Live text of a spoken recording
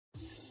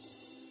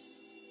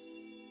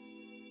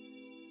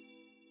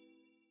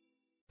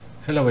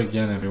Hello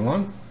again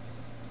everyone.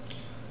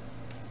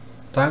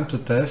 Time to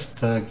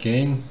test a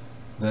game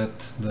that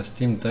the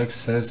Steam Deck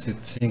says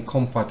it's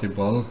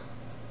incompatible,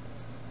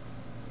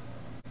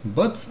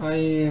 but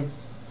I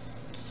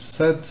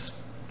said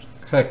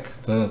heck,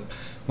 the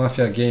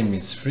Mafia game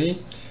is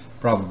free.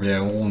 Probably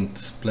I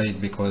won't play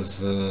it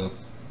because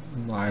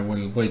I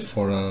will wait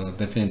for a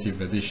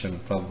definitive edition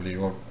probably,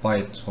 or buy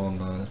it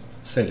on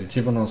sale. It's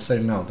even on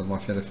sale now, the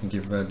Mafia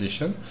Definitive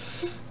Edition,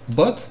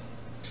 but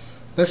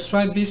let's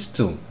try this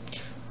too.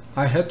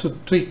 I had to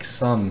tweak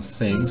some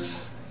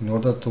things in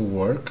order to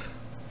work.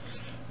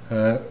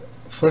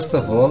 First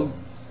of all,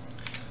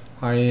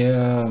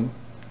 I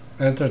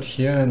entered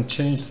here and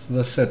changed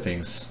the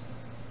settings.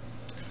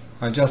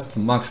 I just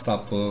maxed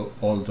up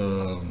all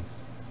the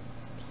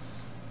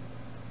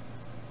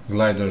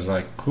gliders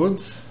I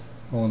could,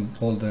 on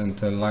all the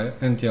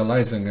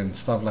anti-aliasing and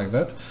stuff like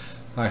that.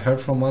 I heard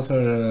from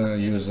other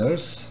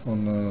users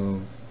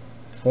on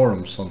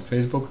forums on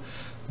Facebook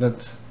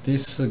that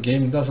this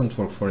game doesn't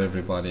work for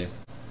everybody.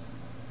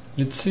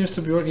 It seems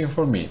to be working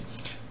for me.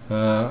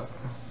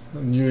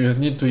 You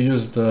need to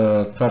use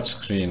the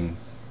touchscreen.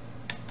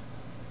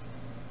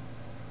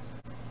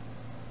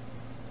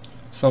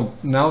 So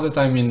now that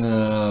I'm in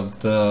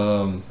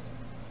the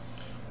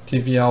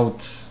TV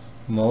out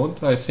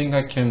mode, I think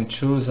I can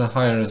choose a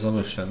higher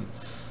resolution.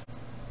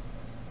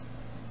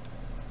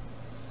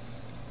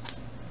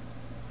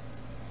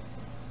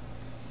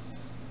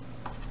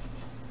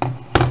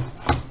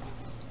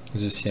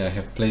 As you see, I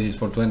have played it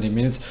for 20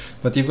 minutes,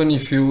 but even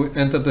if you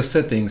enter the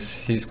settings,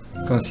 he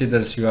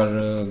considers you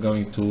are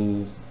going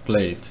to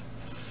play it.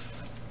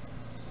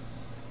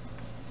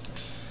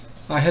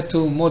 I had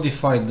to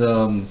modify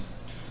the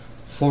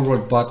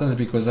forward buttons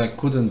because I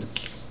couldn't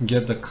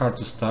get the car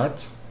to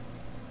start.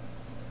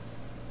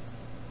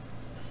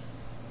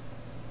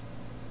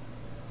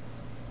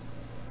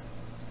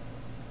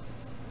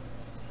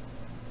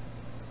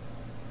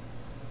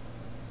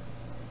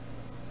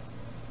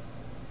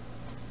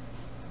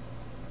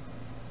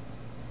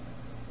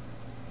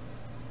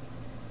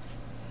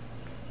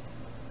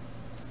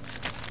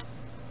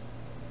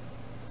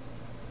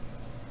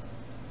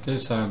 Okay,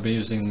 so I'll be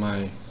using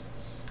my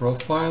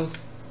profile.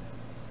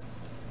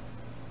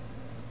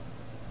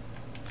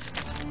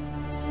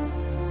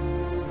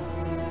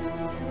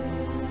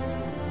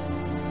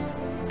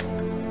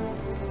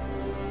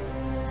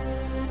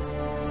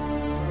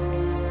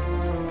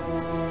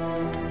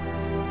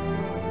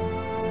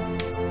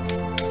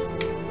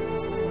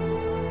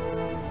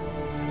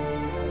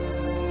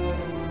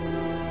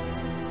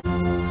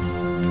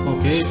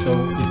 Okay, so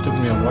it took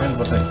me a while,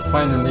 but I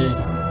finally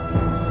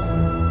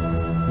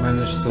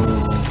managed to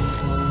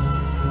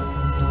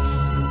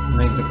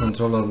make the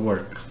controller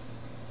work.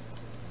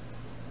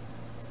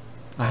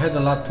 I had a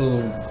lot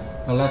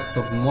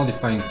of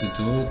modifying to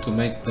do to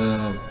make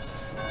the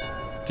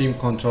Steam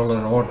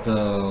controller or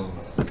the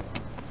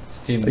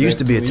Steam Deck. I used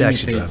to be a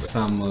taxi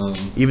driver,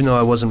 even though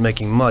I wasn't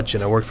making much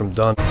and I worked from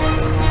dawn.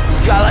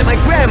 Try like my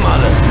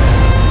grandmother.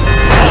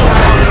 That's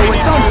how I know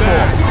what done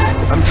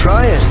for. I'm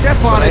trying.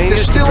 Step on it, they're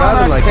still on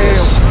our like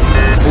tail. this.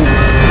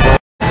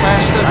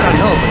 I don't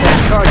know, but that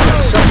car's got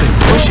something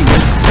pushing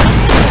it.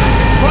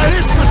 Try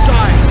this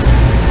side.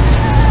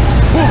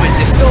 Move it,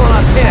 they're still on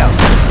our tails.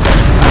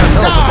 I don't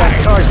know, but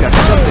that car's got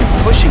something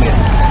pushing it.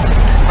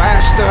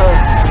 Faster.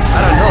 I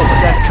don't know, but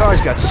that car's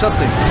got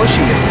something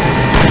pushing it.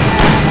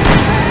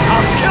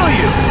 I'll kill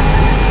you.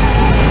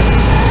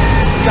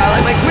 Try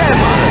like my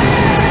grandmother.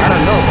 I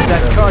don't know, but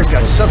that car's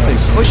got something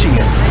pushing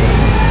it.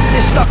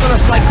 They're stuck on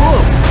us like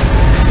glue.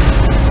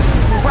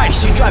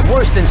 Christ, you drive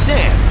worse than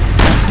Sam.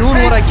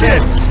 Doing what I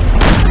can.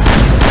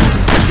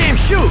 Sam,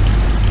 shoot!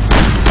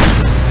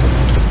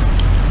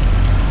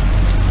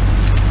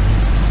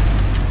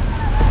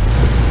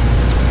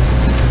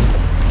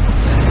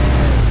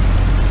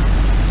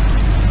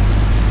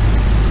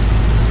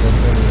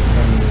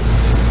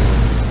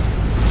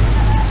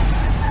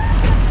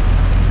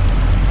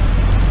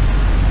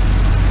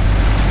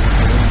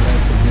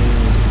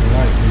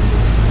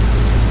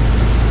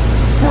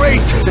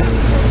 Great.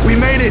 We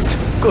made it.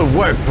 Good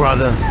work,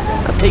 brother.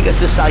 Now take us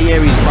to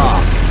Salieri's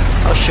bar.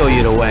 I'll show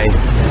you the way.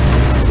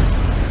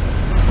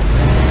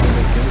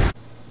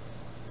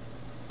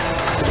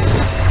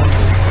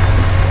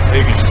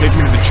 Hey, could you take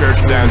me to the church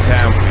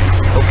downtown,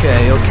 please?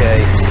 Okay,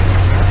 okay.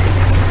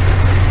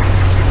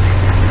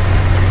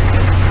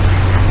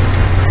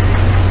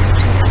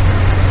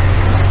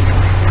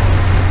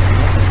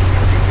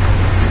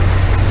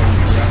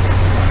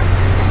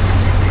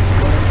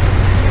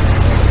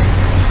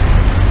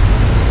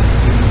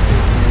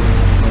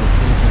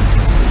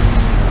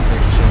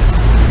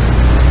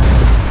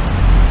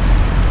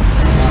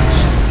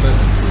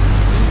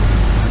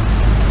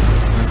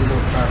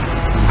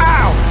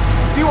 Ow!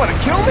 Do you want to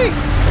kill me?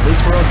 At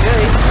least we're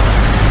okay.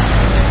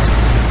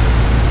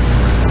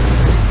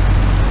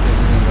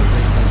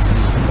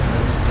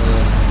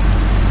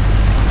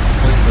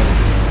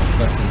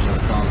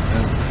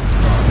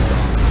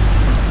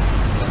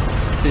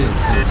 still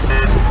seems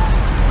like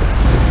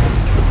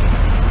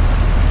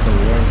the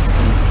world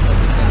seems a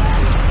bit empty.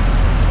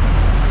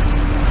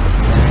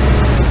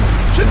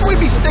 Shouldn't we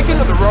be sticking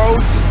to the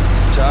roads?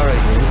 Sorry.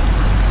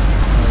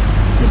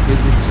 The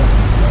building just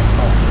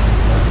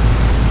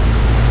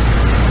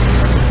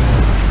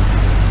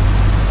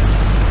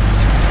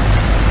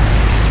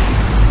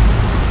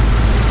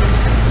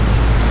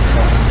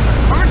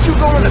Aren't you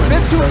going a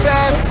bit too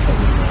fast?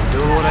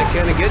 Doing what I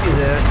can to get you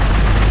there.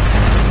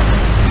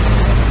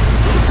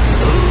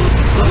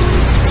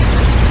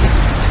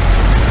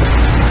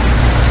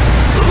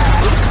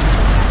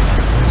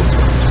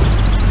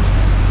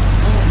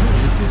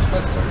 it is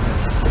faster,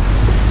 yes.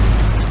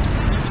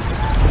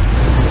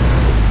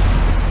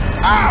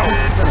 Ow!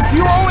 Do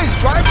you always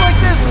drive like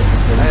this?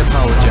 I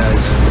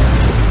apologize.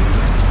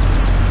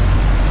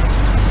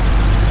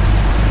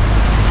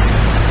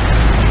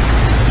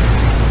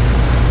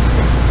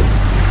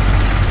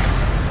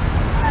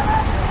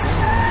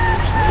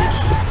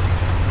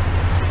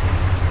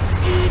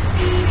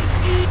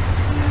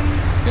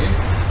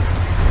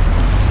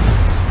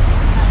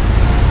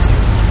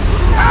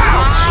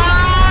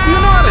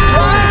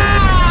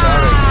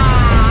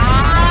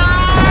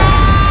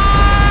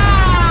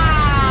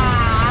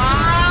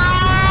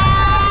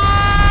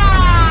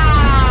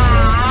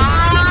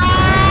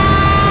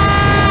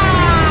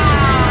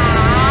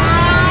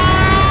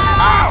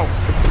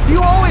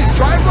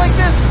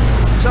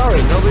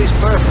 Sorry, nobody's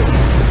perfect.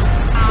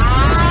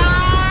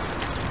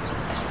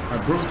 I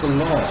broke the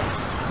law.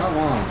 Come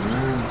on,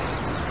 man.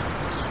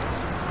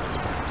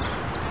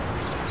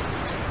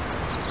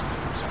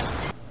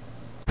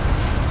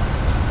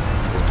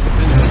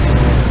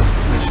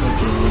 I showed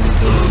you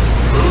the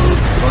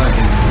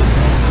driving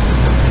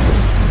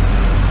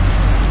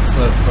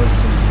third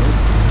person mode.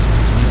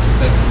 This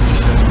text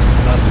mission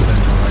doesn't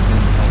matter, I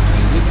don't know how to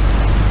play it,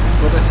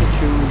 but I think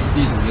you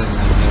did get an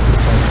idea of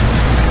how to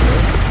make it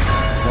work.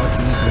 What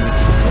you need to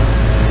make it work,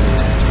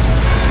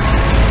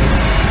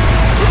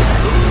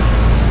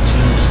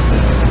 change the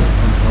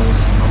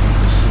controls in order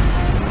to suit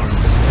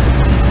one's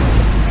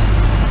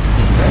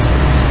stick back.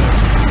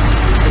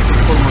 The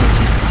performance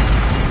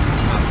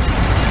up,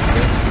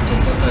 okay? So,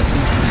 but I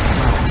think it's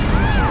not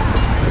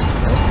as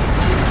well.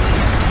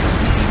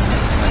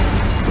 Like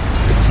this.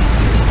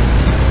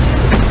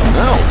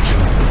 Ouch!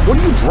 What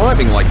are you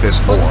driving like this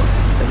for?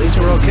 At least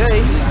we're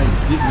okay. I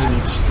did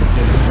manage to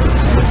get it work,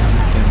 so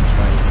you can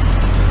try it.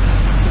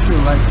 If you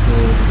like the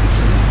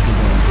picture of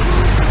people,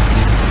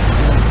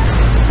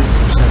 please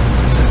subscribe to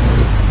the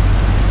channel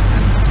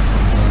and click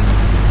on the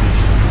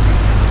notification.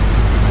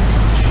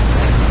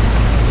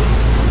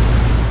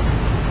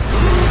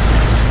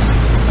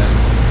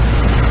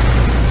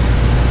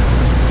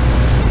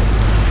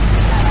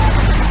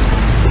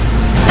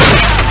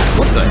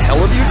 What the hell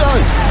have you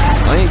done?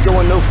 I ain't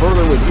going no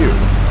further with you.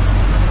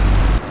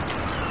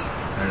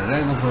 I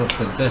ran over a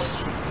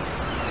pedestrian.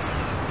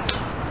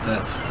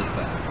 That's too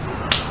bad.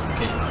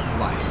 Okay,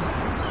 bye.